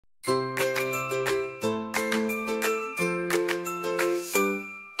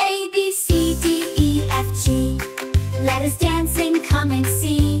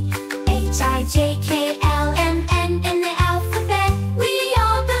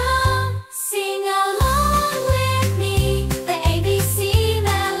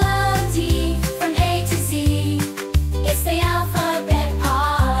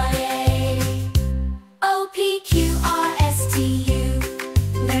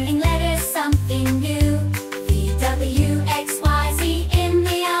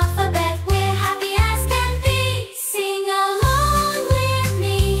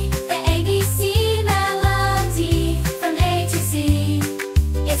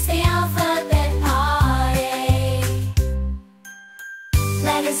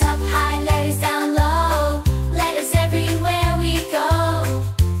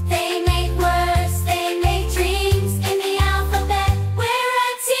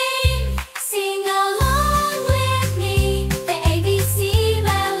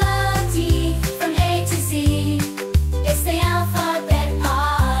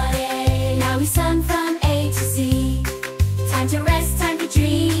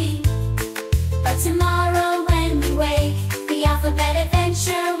dream. But tomorrow when we wake, the alphabet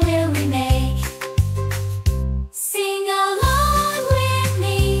adventure will remake. Sing along with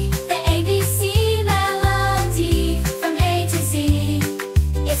me, the ABC melody from A to Z.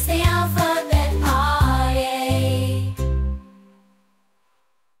 It's the alphabet party.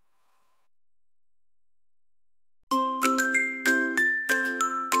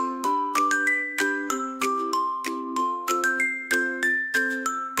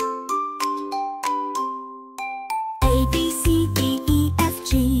 A, B, C, D, E, F,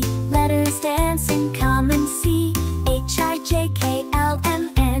 G. Letters dance in common C. H, I, J, K, L, M,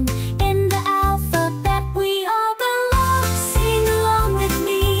 N. In the alphabet we all belong. Sing along with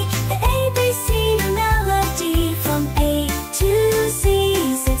me, the ABC melody from A to Z.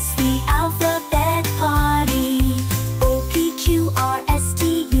 It's the alphabet party. O, P, Q, R, S,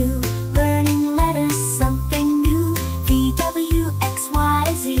 T, U. Learning letters, something new. V, W, X, Y,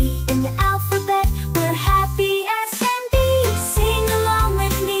 Z. In the alphabet we're happy as can be. Sing along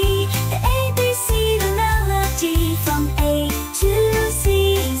with me, the ABC melody from A to Z.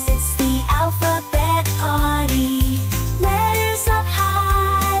 It's the alphabet party. Letters up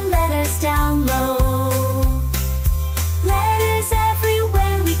high, letters down low. Letters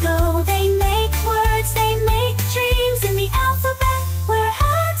everywhere we go. They make words, they make dreams. In the alphabet we're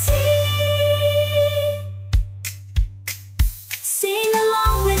happy. Sing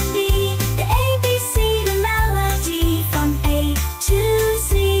along with me, the ABC melody from A to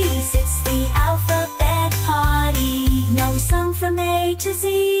Z. It's the alphabet party. Now we sung from A to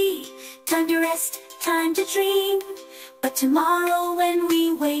Z. Time to rest, time to dream. But tomorrow when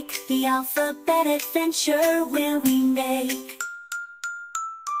we wake, the alphabet adventure will we make.